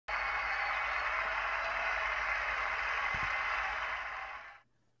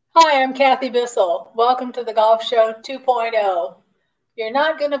Hi, I'm Kathy Bissell. Welcome to the Golf Show 2.0. You're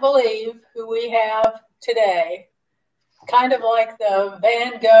not going to believe who we have today. Kind of like the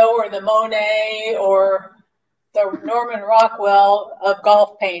Van Gogh or the Monet or the Norman Rockwell of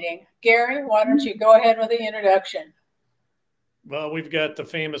golf painting. Gary, why don't you go ahead with the introduction? Well, we've got the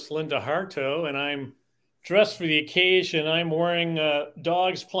famous Linda Hartough, and I'm dressed for the occasion. I'm wearing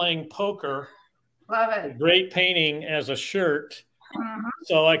Dogs Playing Poker, Love a it. great painting as a shirt,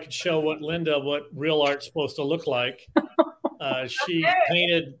 so I could show what real art's supposed to look like. She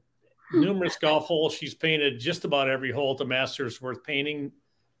painted numerous golf holes. She's painted just about every hole at the Masters worth painting.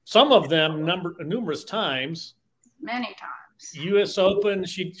 Some of them numerous times. Many times. U.S. Open,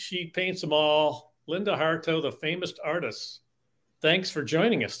 she paints them all. Linda Hartough, the famous artist. Thanks for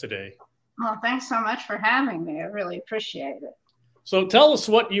joining us today. Well, thanks so much for having me. I really appreciate it. So tell us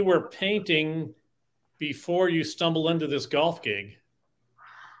what you were painting before you stumbled into this golf gig.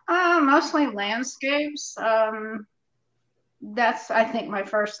 Mostly landscapes. That's, I think, my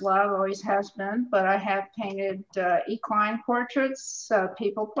first love, always has been, but I have painted equine portraits,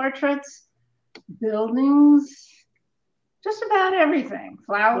 people portraits, buildings, just about everything,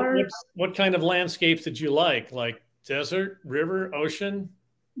 flowers. What kind of landscapes did you like? Like desert, river, ocean?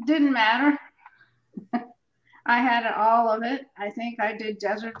 Didn't matter. I had all of it. I think I did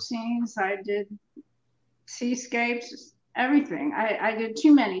desert scenes. I did seascapes, everything. I did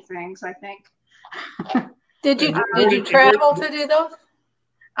too many things, I think. Did you travel to do those?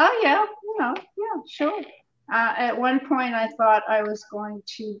 Oh yeah, yeah, sure. At one point, I thought I was going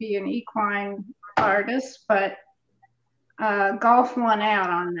to be an equine artist, but golf won out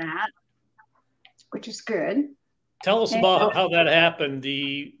on that, which is good. Tell us about how that happened.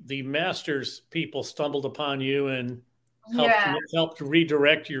 The Masters people stumbled upon you and helped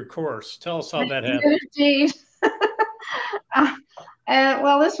redirect your course. Tell us how that happened. Indeed.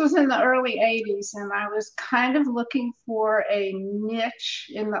 Well, this was in the early 80s, and I was kind of looking for a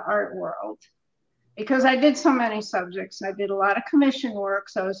niche in the art world because I did so many subjects. I did a lot of commission work,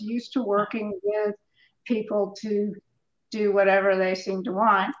 so I was used to working with people to do whatever they seemed to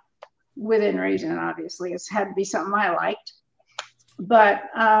want, within reason, obviously. It had to be something I liked. But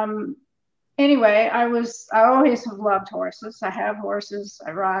anyway, I always have loved horses. I have horses.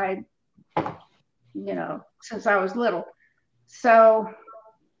 I ride, since I was little. So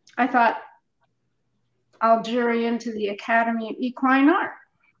I thought I'll jury into the Academy of Equine Art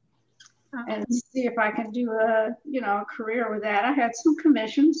and see if I can do a career with that. I had some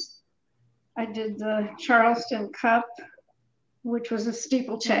commissions. I did the Charleston Cup, which was a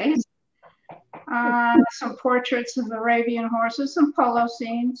steeplechase. Some portraits of Arabian horses, some polo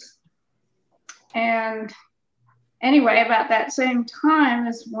scenes. And anyway, about that same time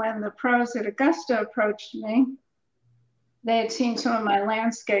is when the pros at Augusta approached me. They had seen some of my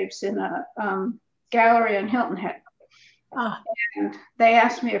landscapes in a gallery in Hilton Head. And they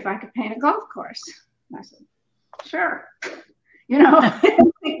asked me if I could paint a golf course. And I said, sure. I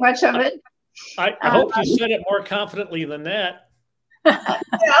didn't think much of it. I hope you said it more confidently than that.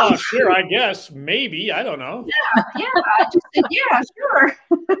 Oh, sure, I guess. Maybe. I don't know. Yeah. I just said, yeah, sure.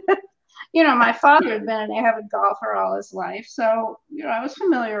 My father had been an avid golfer all his life. So, I was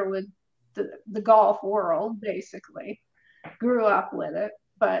familiar with the golf world, basically. Grew up with it,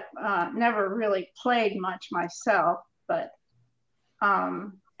 but never really played much myself. But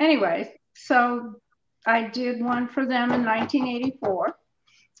anyway, so I did one for them in 1984,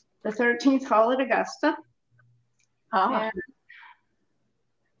 the 13th hole at Augusta. And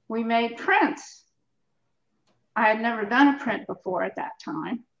we made prints. I had never done a print before at that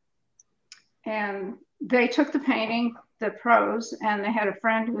time. And they took the painting, the pros, and they had a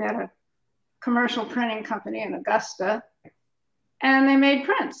friend who had a commercial printing company in Augusta, and they made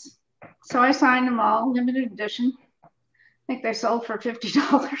prints. So I signed them all, limited edition. I think they sold for $50.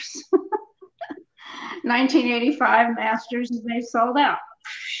 1985 Masters, and they sold out.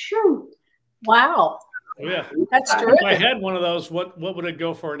 Shoo. Wow. Oh, yeah. That's terrific. If I had one of those, what would it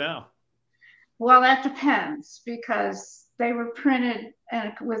go for now? Well, that depends, because they were printed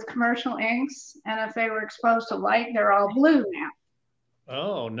with commercial inks, and if they were exposed to light, they're all blue now.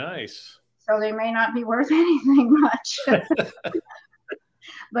 Oh, nice. So they may not be worth anything much.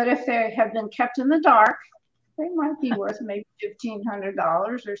 But if they have been kept in the dark, they might be worth maybe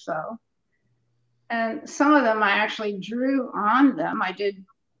 $1,500 or so. And some of them I actually drew on them. I did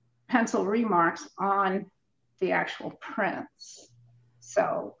pencil remarks on the actual prints.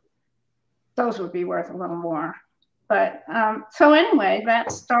 So those would be worth a little more. But so anyway,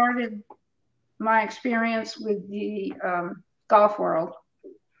 that started my experience with the golf world.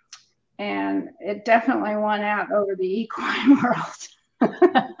 And it definitely won out over the equine world.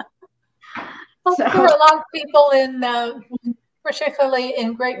 Well, So there are a lot of people particularly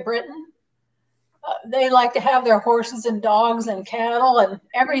in Great Britain. They like to have their horses and dogs and cattle and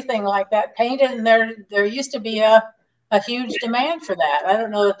everything like that painted, and there used to be a huge demand for that. I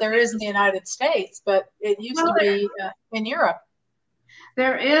don't know if there is in the United States, but it used to be in Europe.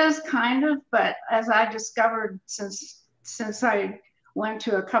 there is kind of, but as I discovered since I went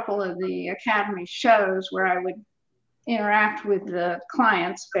to a couple of the Academy shows where I would interact with the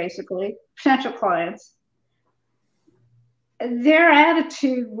clients, basically, potential clients, their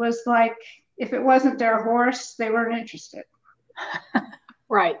attitude was like, if it wasn't their horse, they weren't interested.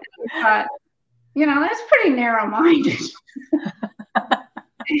 Right. But, that's pretty narrow-minded.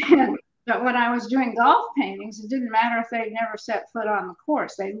 But when I was doing golf paintings, it didn't matter if they'd never set foot on the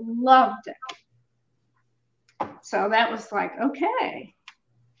course. They loved it. So that was like, okay,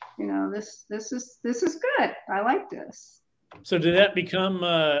 this is good. I like this. So did that become?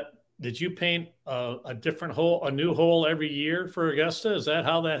 Did you paint a different hole, a new hole every year for Augusta? Is that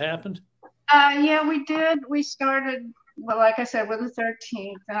how that happened? Yeah, we did. We started, well, like I said, with the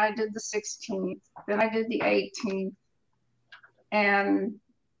 13th, and I did the 16th, then I did the 18th, and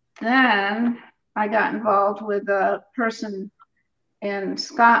then I got involved with a person in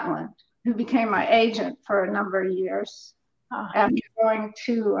Scotland who became my agent for a number of years after going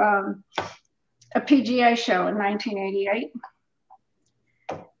to a PGA show in 1988.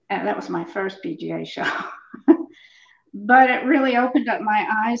 And that was my first PGA show. But it really opened up my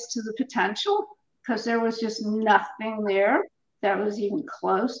eyes to the potential, because there was just nothing there that was even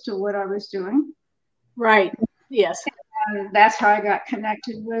close to what I was doing. Right. Yes. And that's how I got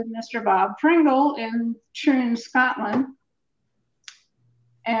connected with Mr. Bob Pringle in Troon, Scotland.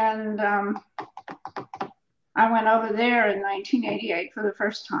 And I went over there in 1988 for the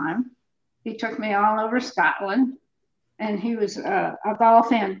first time. He took me all over Scotland, and he was a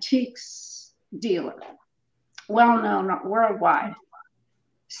golf antiques dealer, well known worldwide.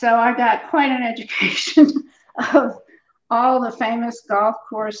 So I got quite an education of all the famous golf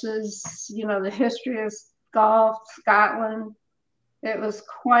courses, the history of golf, Scotland. It was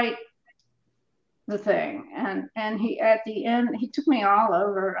quite the thing. And he, at the end, he took me all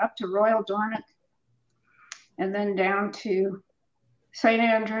over, up to Royal Dornoch, and then down to St.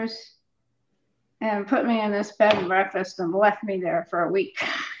 Andrews, and put me in this bed and breakfast and left me there for a week,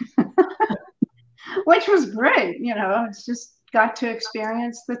 which was great. It's just got to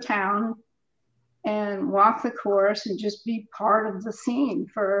experience the town and walk the course and just be part of the scene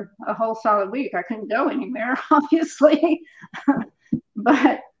for a whole solid week. I couldn't go anywhere, obviously,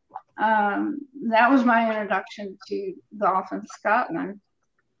 but that was my introduction to golf in Scotland.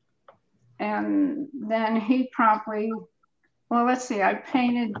 And then he promptly, well, let's see, I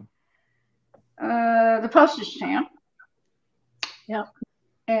painted the postage stamp. Yep.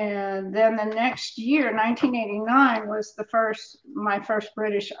 And then the next year, 1989, was my first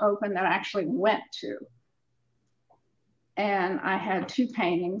British Open that I actually went to. And I had two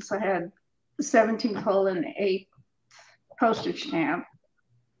paintings. I had the 17th hole and the 8th postage stamp.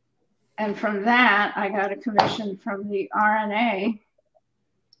 And from that, I got a commission from the RNA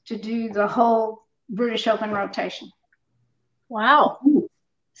to do the whole British Open rotation. Wow.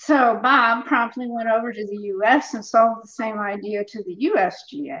 So Bob promptly went over to the US and sold the same idea to the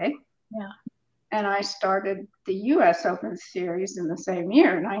USGA. Yeah. And I started the US Open Series in the same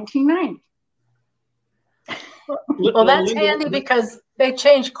year, 1990. Well, that's handy because they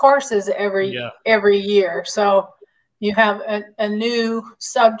change courses every year. So you have a new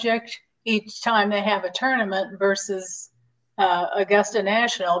subject each time they have a tournament versus Augusta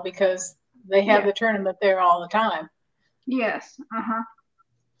National, because they have the tournament there all the time. Yes.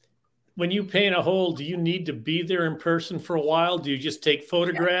 When you paint a hole, do you need to be there in person for a while? Do you just take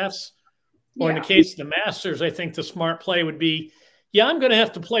photographs? Or in the case of the Masters, I think the smart play would be, I'm going to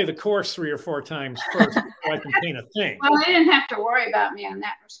have to play the course 3 or 4 times first before I can paint a thing. Well, they didn't have to worry about me in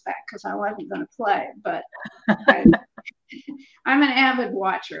that respect because I wasn't going to play, but I'm an avid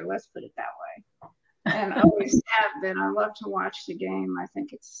watcher, let's put it that way. And always have been. I love to watch the game. I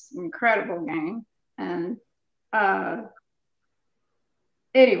think it's an incredible game. And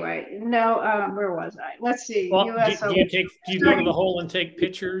anyway, where was I? Let's see. Well, do you go to the hole and take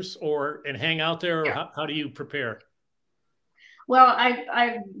pictures and hang out there, or how do you prepare? Well,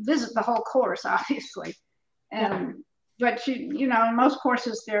 I visit the whole course, obviously, but in most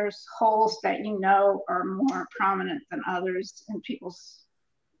courses there's holes that are more prominent than others in people's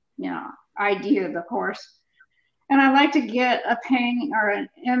idea of the course, and I like to get a painting or an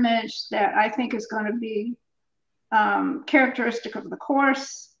image that I think is going to be characteristic of the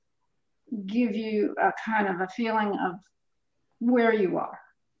course, give you a kind of a feeling of where you are.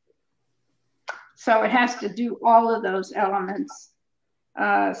 So it has to do all of those elements.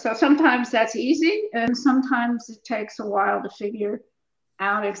 So sometimes that's easy, and sometimes it takes a while to figure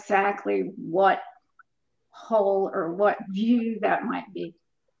out exactly what hole or what view that might be.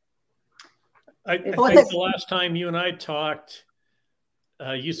 I think the last time you and I talked,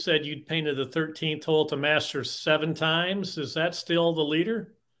 you said you'd painted the 13th hole to Masters 7 times. Is that still the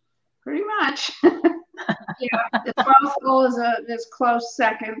leader? Pretty much. Yeah, the 12th hole is close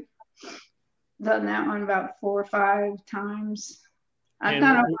second. Done that one about 4 or 5 times. I've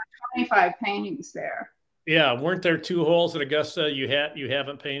done over 25 paintings there. Yeah, weren't there 2 holes at Augusta you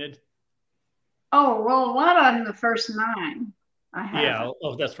haven't painted? Oh, well, a lot on the first 9. I have. Yeah,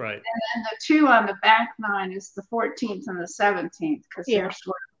 oh, that's right. And then the 2 on the back 9 is the 14th and the 17th, because they're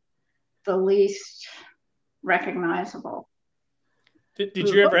sort of the least recognizable. Did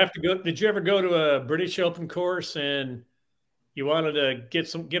you ever have to go? Did you ever go to a British Open course and you wanted to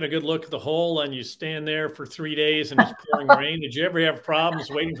get a good look at the hole, and you stand there for 3 days and it's pouring rain? Did you ever have problems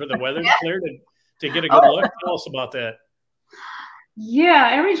waiting for the weather to clear to get a good look? Tell us about that.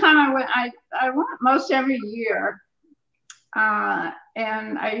 Yeah, every time I went, I went most every year.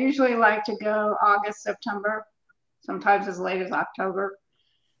 And I usually like to go August, September, sometimes as late as October.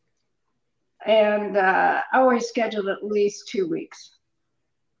 And I always scheduled at least 2 weeks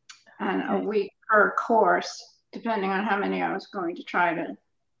and a week per course, depending on how many I was going to try to,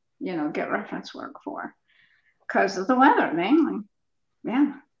 get reference work for, because of the weather mainly.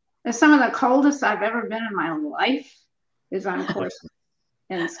 Yeah. It's some of the coldest I've ever been in my life is on courses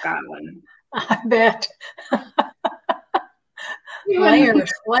in Scotland. I bet.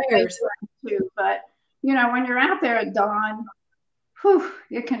 Layers. Too, but when you're out there at dawn,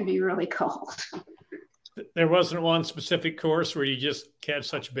 it can be really cold. There wasn't one specific course where you just had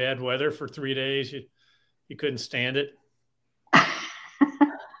such bad weather for 3 days you couldn't stand it?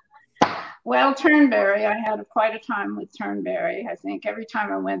 Well, Turnberry, I had quite a time with Turnberry. I think every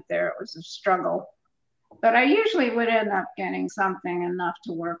time I went there, it was a struggle. But I usually would end up getting something enough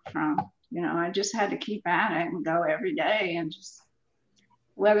to work from. I just had to keep at it and go every day, and just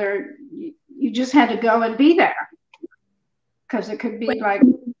whether you just had to go and be there, because it could be like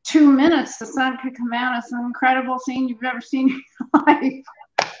 2 minutes, the sun could come out. It's an incredible scene you've never seen in your life.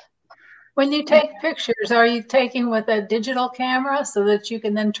 When you take pictures, are you taking with a digital camera so that you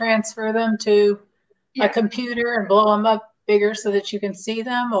can then transfer them to a computer and blow them up bigger so that you can see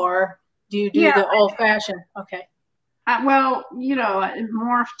them, or do you do the old-fashioned? Okay. Well, it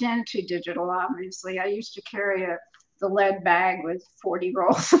morphed into digital, obviously. I used to carry the lead bag with 40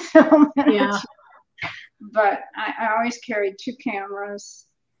 rolls of film in it. But I always carried 2 cameras,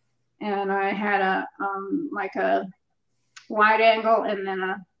 and I had a wide angle and then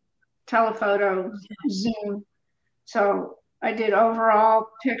a telephoto zoom. So I did overall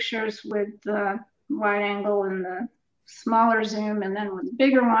pictures with the wide angle and the smaller zoom, and then with the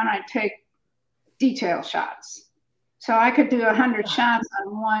bigger one, I take detail shots. So I could do 100 shots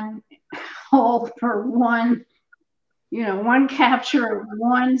on one hole for one capture of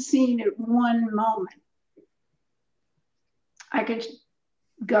one scene at one moment. I could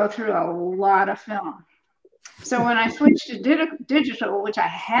go through a lot of film. So when I switched to digital, which I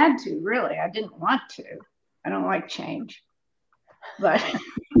had to, really, I didn't want to. I don't like change, but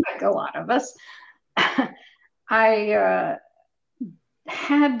like a lot of us, I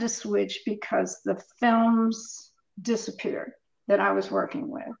had to switch because the films disappeared that I was working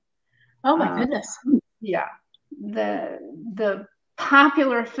with. Oh my goodness. Yeah. The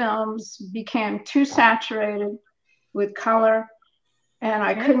popular films became too saturated with color, and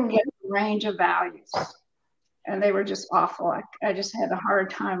I couldn't get the range of values, and they were just awful. I just had a hard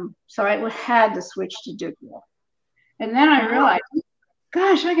time. So I had to switch to digital. And then I realized,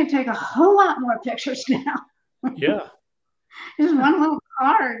 gosh, I can take a whole lot more pictures now. Yeah. Just one little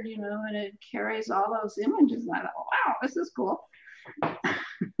card, and it carries all those images. And I thought, wow, this is cool.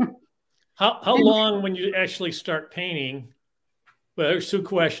 How long, when you actually start painting? Well, there's 2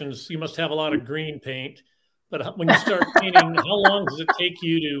 questions. You must have a lot of green paint, but when you start painting, how long does it take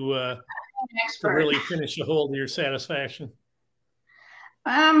you to really finish a hole to your satisfaction?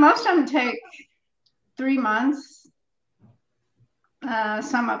 Most of them take 3 months,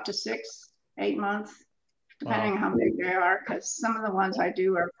 some up to 6, 8 months, depending on how big they are, because some of the ones I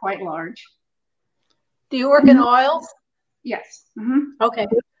do are quite large. Do you work in oils? Yes. Mm-hmm. Okay.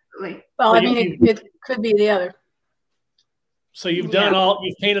 Well, I mean, it could be the other. So you've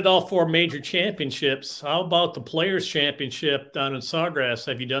painted all 4 major championships. How about the Players Championship down in Sawgrass?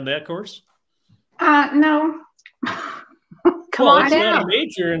 Have you done that course? No. Come on it's down. Not a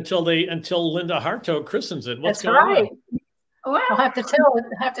major until Linda Hartough christens it. What's going on? Well, I'll have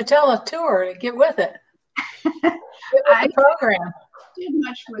to tell a tour to get with it. Get with the program. Did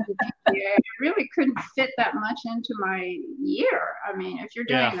much with the GPA. I really couldn't fit that much into my year. I mean, if you're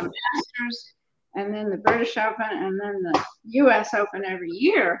doing the Masters and then the British Open and then the US Open every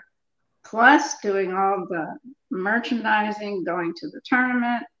year, plus doing all the merchandising, going to the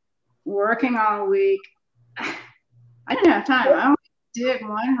tournament, working all week, I didn't have time. I only did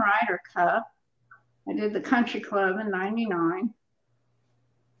one Ryder Cup. I did the Country Club in '99,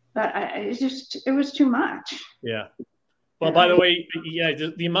 but it was too much. Yeah. Well, by the way, yeah,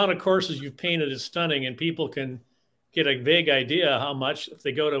 the amount of courses you've painted is stunning, and people can get a vague idea how much if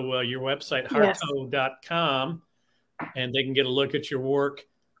they go to your website, hartough.com, and they can get a look at your work.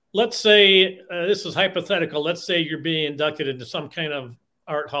 Let's say, this is hypothetical, let's say you're being inducted into some kind of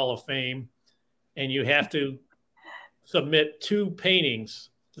art hall of fame, and you have to submit 2 paintings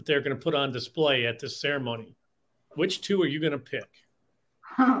that they're going to put on display at this ceremony. Which 2 are you going to pick?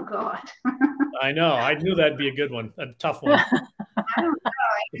 Oh, God. I know. I knew that'd be a good one, a tough one. I don't know.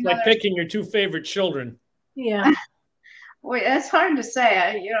 It's like picking your 2 favorite children. Yeah. Well, it's hard to say.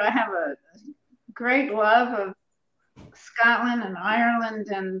 I have a great love of Scotland and Ireland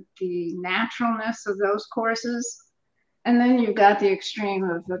and the naturalness of those courses. And then you've got the extreme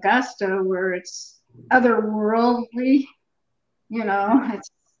of Augusta where it's otherworldly,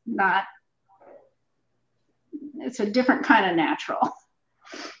 it's not, it's a different kind of natural.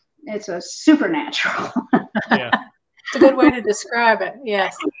 It's a supernatural. Yeah. It's a good way to describe it.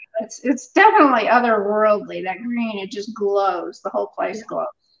 Yes. It's definitely otherworldly. That green, it just glows. The whole place glows.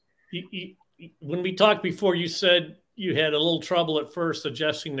 When we talked before, you said you had a little trouble at first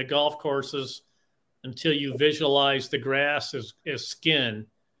adjusting the golf courses until you visualized the grass as skin.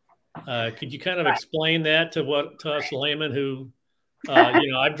 Could you kind of explain that to us laymen who,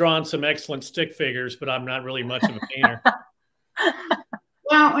 I've drawn some excellent stick figures, but I'm not really much of a painter.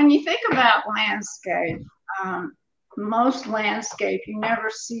 Well, when you think about landscape, most landscape, you never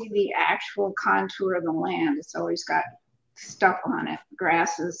see the actual contour of the land. It's always got stuff on it,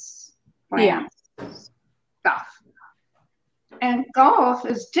 grasses, plants, stuff. And golf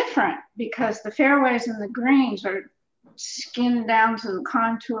is different because the fairways and the greens are skinned down to the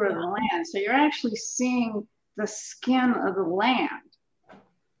contour of the land. So you're actually seeing the skin of the land.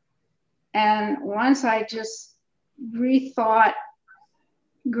 And once I just rethought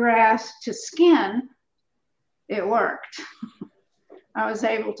grass to skin, it worked. I was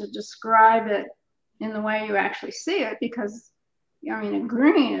able to describe it in the way you actually see it because, a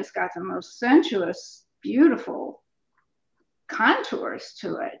green has got the most sensuous, beautiful contours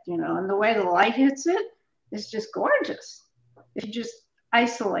to it, and the way the light hits it is just gorgeous. If you just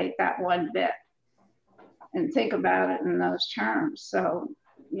isolate that one bit and think about it in those terms. So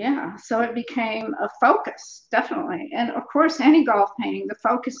it became a focus, definitely. And of course, any golf painting, the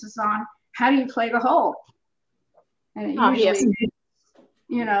focus is on how do you play the hole? And it usually,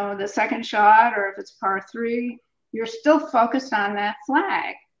 the second shot, or if it's par 3, you're still focused on that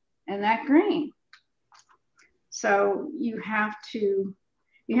flag and that green. So you have to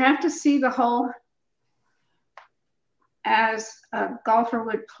see the hole as a golfer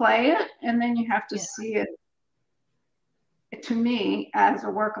would play it, and then you have to see it, to me, as a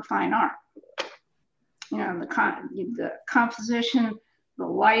work of fine art. The composition, the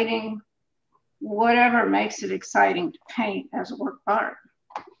lighting, whatever makes it exciting to paint as a work of art.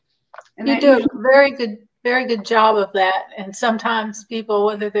 And you do a very good job of that. And sometimes people,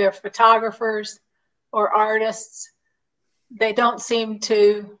 whether they're photographers or artists, they don't seem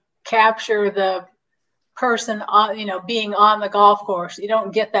to capture the person being on the golf course. You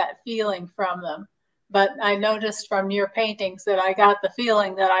don't get that feeling from them. But I noticed from your paintings that I got the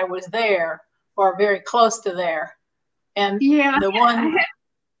feeling that I was there or very close to there. And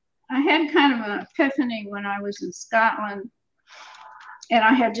I had kind of an epiphany when I was in Scotland, and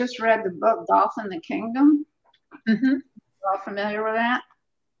I had just read the book Golf in the Kingdom. Mm-hmm. All familiar with that?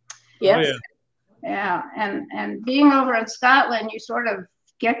 Yes. Oh, yeah. And being over in Scotland, you sort of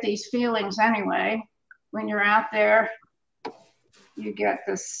get these feelings anyway. When you're out there, you get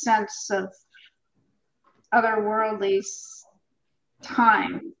this sense of otherworldly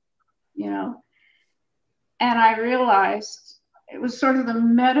time, And I realized it was sort of the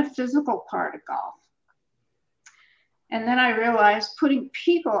metaphysical part of golf. And then I realized putting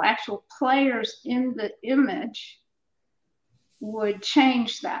people, actual players, in the image would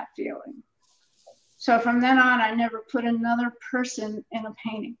change that feeling. So from then on, I never put another person in a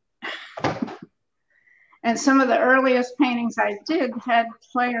painting. And some of the earliest paintings I did had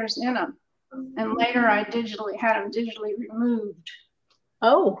players in them. And later I had them digitally removed.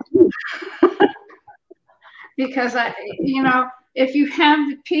 Oh. because if you have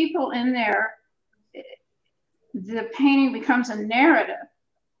the people in there, the painting becomes a narrative.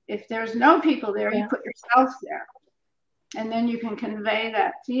 If there's no people there, you put yourself there, and then you can convey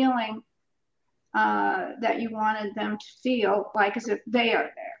that feeling that you wanted them to feel, like as if they are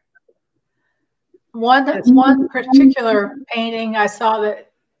there. One particular painting I saw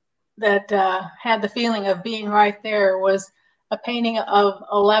that had the feeling of being right there was a painting of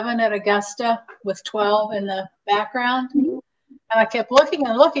 11 at Augusta with 12 in the background. And I kept looking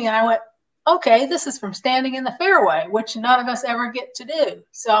and looking, and I went, okay, this is from standing in the fairway, which none of us ever get to do.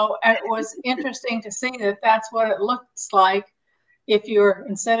 So it was interesting to see that that's what it looks like if you're,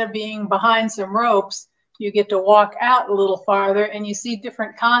 instead of being behind some ropes, you get to walk out a little farther and you see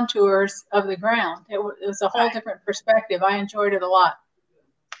different contours of the ground. It was a whole different perspective. I enjoyed it a lot.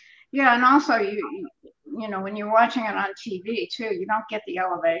 Yeah, and also you know, when you're watching it on TV too, you don't get the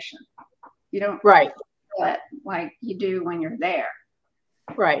elevation. You don't feel it like you do when you're there.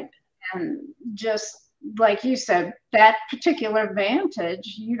 Right. And just like you said, that particular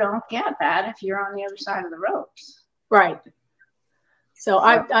vantage, you don't get that if you're on the other side of the ropes. Right. So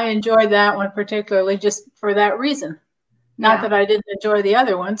I enjoyed that one particularly just for that reason. Not that I didn't enjoy the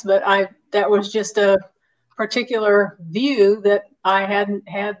other ones, but that was just a particular view that I hadn't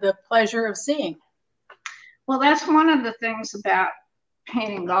had the pleasure of seeing. Well, that's one of the things about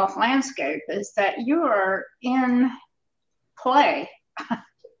painting golf landscape is that you are in play.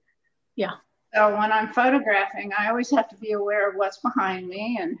 Yeah. So when I'm photographing, I always have to be aware of what's behind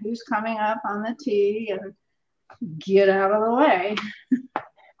me and who's coming up on the tee and get out of the way.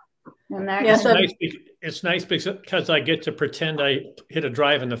 And that it's nice because I get to pretend I hit a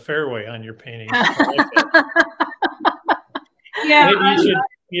drive in the fairway on your painting. Yeah. Maybe you should,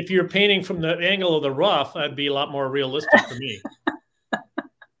 if you're painting from the angle of the rough, that'd be a lot more realistic for me.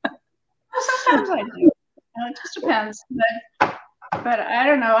 Sometimes I do. It just depends. But I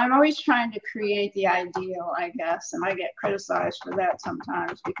don't know. I'm always trying to create the ideal, I guess. And I get criticized for that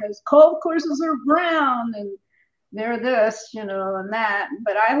sometimes because golf courses are brown and they're this, you know, and that.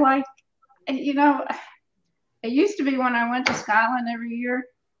 But I like, you know, it used to be when I went to Scotland every year,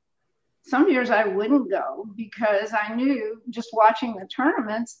 some years I wouldn't go because I knew just watching the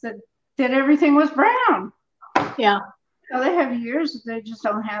tournaments that everything was brown. Yeah. So they have years that they just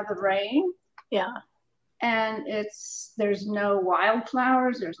don't have the rain. Yeah. And there's no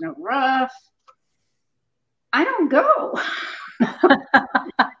wildflowers, there's no rough. I don't go.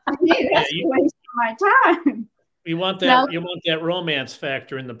 I mean, that's a waste of my time. You want that you want that romance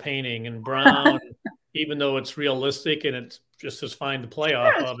factor in the painting, and brown, even though it's realistic and it's just as fine to play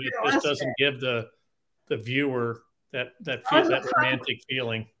off of, it just doesn't give the viewer that romantic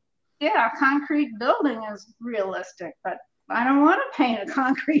feeling. Yeah, a concrete building is realistic, but I don't want to paint a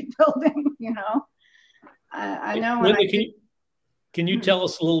concrete building, you know. I know. Linda, can you tell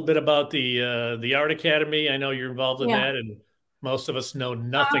us a little bit about the Art Academy? I know you're involved in that, and most of us know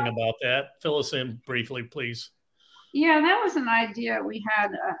nothing about that. Fill us in briefly, please. Yeah, that was an idea we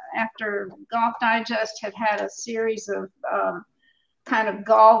had after Golf Digest had a series of kind of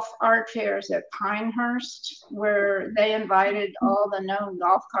golf art fairs at Pinehurst, where they invited all the known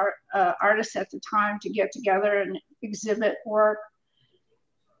golf artists at the time to get together and exhibit work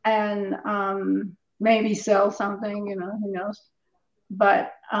and maybe sell something, you know, who knows.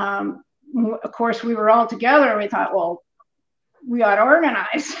 But of course, we were all together and we thought, well, we ought to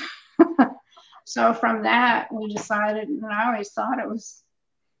organize. So from that, we decided, and I always thought it was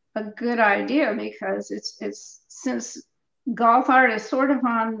a good idea because it's since golf art is sort of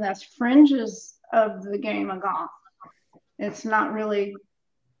on the fringes of the game of golf. It's not really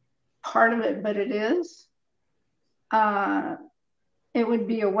part of it, but it is. It would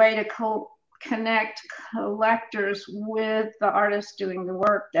be a way to connect collectors with the artists doing the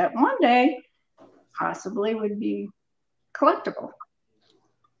work that one day possibly would be collectible.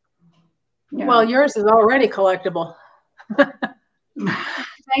 Yeah. Well, yours is already collectible.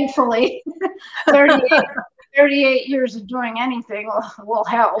 Thankfully, 38 years of doing anything will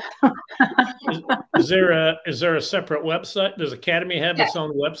help. Is there a separate website? Does Academy have its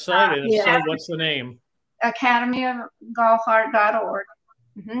own website? And if so, what's the name? academyofgolfart.org.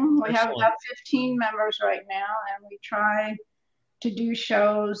 We have about 15 members right now, and we try to do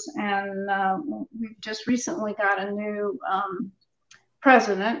shows. And we've just recently got a new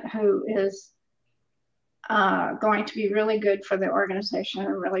president who is going to be really good for the organization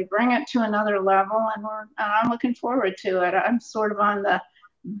and really bring it to another level. And I'm looking forward to it. I'm sort of on the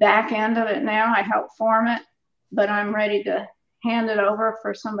back end of it now. I helped form it, but I'm ready to hand it over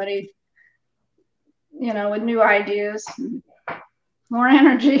for somebody, you know, with new ideas, and more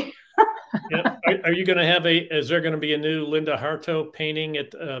energy. Yeah. Are you going to have is there going to be a new Linda Hartough painting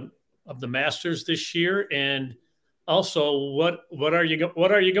of the Masters this year? And also, what are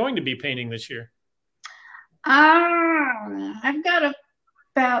you going to be painting this year? I've got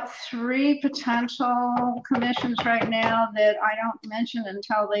about 3 potential commissions right now that I don't mention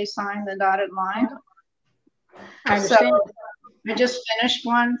until they sign the dotted line. I understand. So I just finished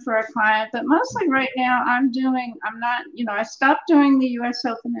one for a client, but mostly right now I'm not, I stopped doing the US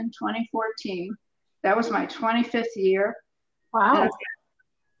Open in 2014. That was my 25th year. Wow.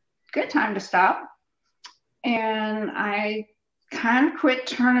 Good time to stop. And I kind of quit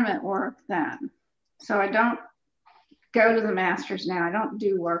tournament work then. So I don't go to the Masters now. I don't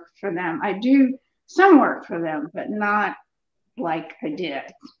do work for them. I do some work for them, but not like I did,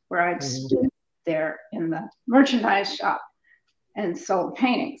 where I'd stood there in the merchandise shop and sold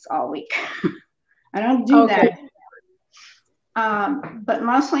paintings all week. I don't do that. But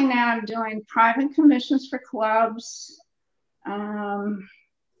mostly now I'm doing private commissions for clubs and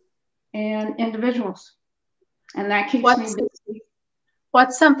individuals. And that keeps me busy.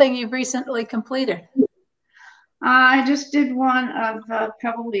 What's something you've recently completed? I just did one of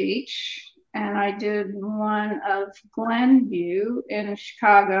Pebble Beach, and I did one of Glenview in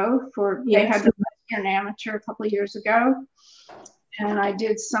Chicago they had the Western Amateur a couple of years ago. And I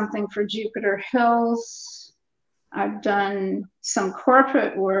did something for Jupiter Hills. I've done some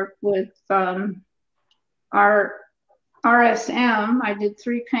corporate work with our RSM. I did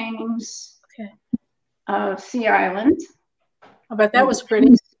 3 paintings of Sea Island. I bet that was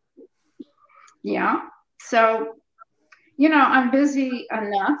pretty. Yeah. So, I'm busy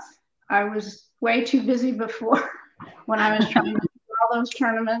enough. I was way too busy before when I was trying to do all those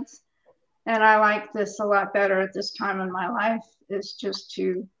tournaments. And I like this a lot better at this time in my life, is just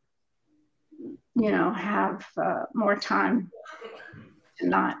to, have more time to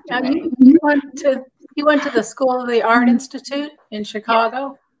not do anything. You went to the School of the Art Institute in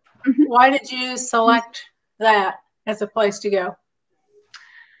Chicago. Yeah. Why did you select that as a place to go?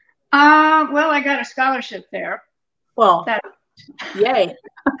 Well, I got a scholarship there. Well, yay.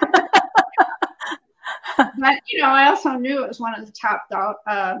 But, I also knew it was one of the top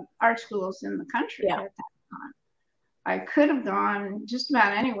art schools in the country at that time. I could have gone just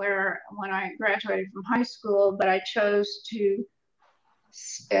about anywhere when I graduated from high school, but I chose to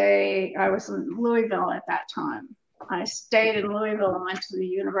stay. I was in Louisville at that time. I stayed in Louisville and went to the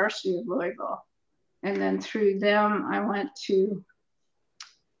University of Louisville. And then through them, I went to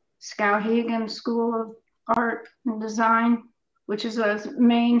Skowhegan School of Art and Design, which is a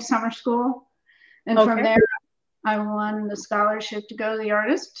main summer school. And from there, I won the scholarship to go to the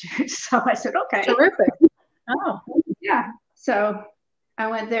Art Institute. So I said, okay. Terrific. Oh. Yeah. So I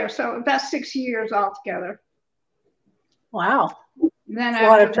went there. So about 6 years altogether. Wow. Then a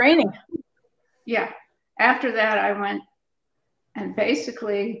lot of training. Yeah. After that, I went and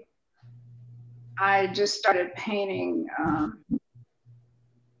basically I just started painting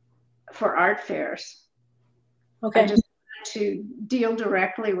for art fairs. Okay. I just wanted to deal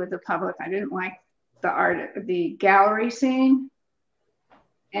directly with the public. I didn't like the gallery scene.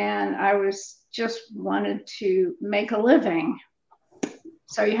 And I just wanted to make a living.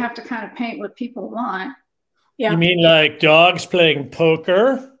 So you have to kind of paint what people want. Yeah. You mean like dogs playing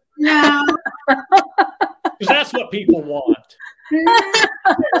poker? No. Because that's what people want.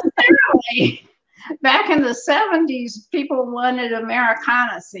 Back in the 70s, people wanted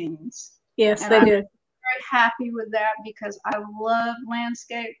Americana scenes. Yes, they did. I'm very happy with that because I love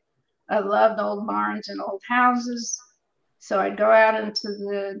landscape. I loved old barns and old houses. So I'd go out into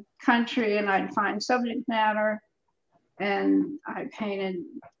the country and I'd find subject matter, and I painted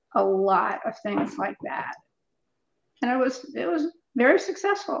a lot of things like that. And it was very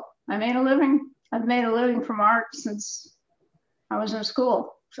successful. I made a living. I've made a living from art since I was in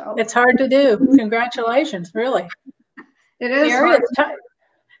school. So it's hard to do. Congratulations, really. It is.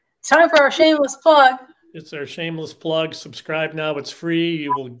 It's time for our shameless plug. It's our shameless plug. Subscribe now. It's free.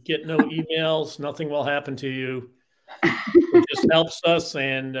 You will get no emails. Nothing will happen to you. It just helps us,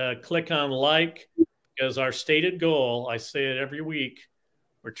 and click on like, because our stated goal, I say it every week,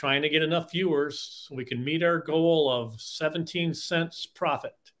 we're trying to get enough viewers so we can meet our goal of 17 cents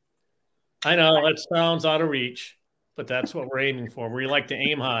profit. I know that sounds out of reach, but that's what we're aiming for. We like to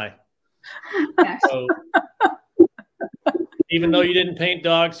aim high. So, even though you didn't paint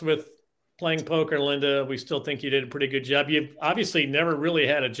dogs with playing poker, Linda, we still think you did a pretty good job. You've obviously never really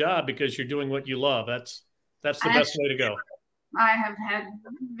had a job because you're doing what you love. That's the best way to go. I have had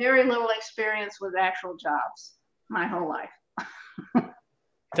very little experience with actual jobs my whole life.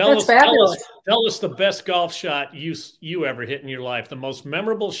 Tell That's us, fabulous. tell us the best golf shot you ever hit in your life, the most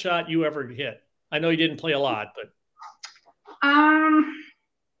memorable shot you ever hit. I know you didn't play a lot, but.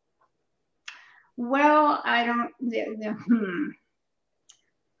 Well, I don't.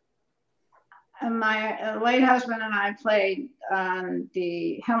 My late husband and I played on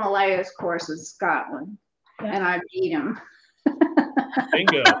the Himalayas course in Scotland, and I beat him.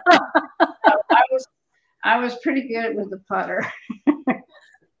 Bingo. I was pretty good with the putter.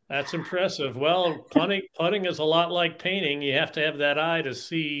 That's impressive. Well, putting is a lot like painting. You have to have that eye to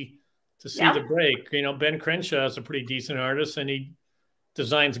see the break. You know, Ben Crenshaw is a pretty decent artist, and he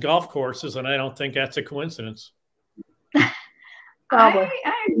designs golf courses, and I don't think that's a coincidence. I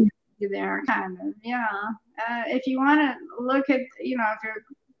agree there, kind of, yeah. If you want to look at, you know, if you're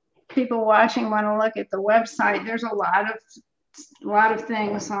people watching want to look at the website, there's a lot of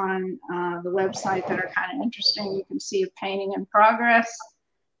things on the website that are kind of interesting. You can see a painting in progress.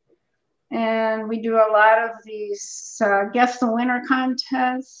 And we do a lot of these guess the winner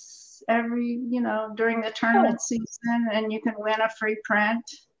contests during the tournament season, and you can win a free print.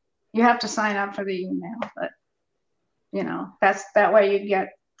 You have to sign up for the email, but that way you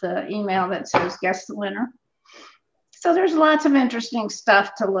get the email that says guess the winner. So there's lots of interesting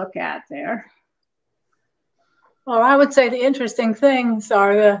stuff to look at there. Well, I would say the interesting things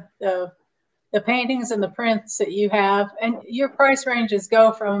are the paintings and the prints that you have, and your price ranges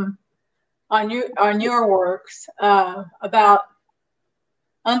go from on your works about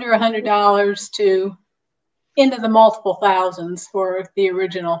under $100 to into the multiple thousands for the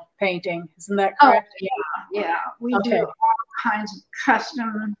original painting. Isn't that correct? Oh, yeah. We do all kinds of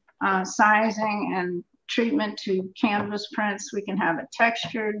custom sizing and treatment to canvas prints. We can have it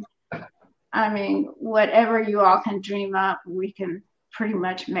textured. I mean, whatever you all can dream up, we can pretty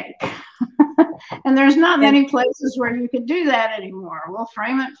much make. And there's not many places where you could do that anymore. We'll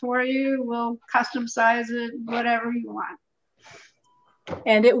frame it for you. We'll custom size it, whatever you want.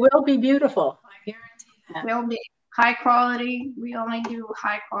 And it will be beautiful. I guarantee that. It will be high quality. We only do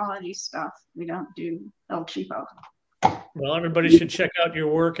high quality stuff. We don't do El Cheapo. Well, everybody should check out your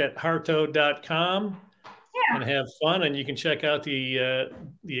work at hartough.com and have fun. And you can check out the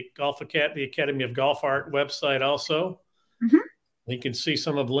Academy of Golf Art website also. Mm-hmm. You can see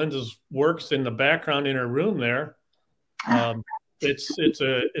some of Linda's works in the background in her room there. It's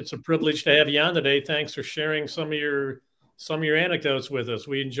a privilege to have you on today. Thanks for sharing some of your anecdotes with us.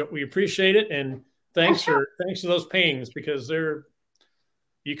 We appreciate it, and thanks for those paintings, because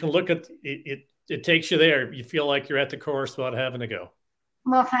you can look at it. It takes you there. You feel like you're at the course without having to go.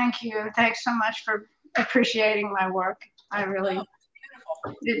 Well, thank you. Thanks so much for appreciating my work.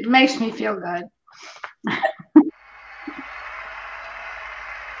 It makes me feel good.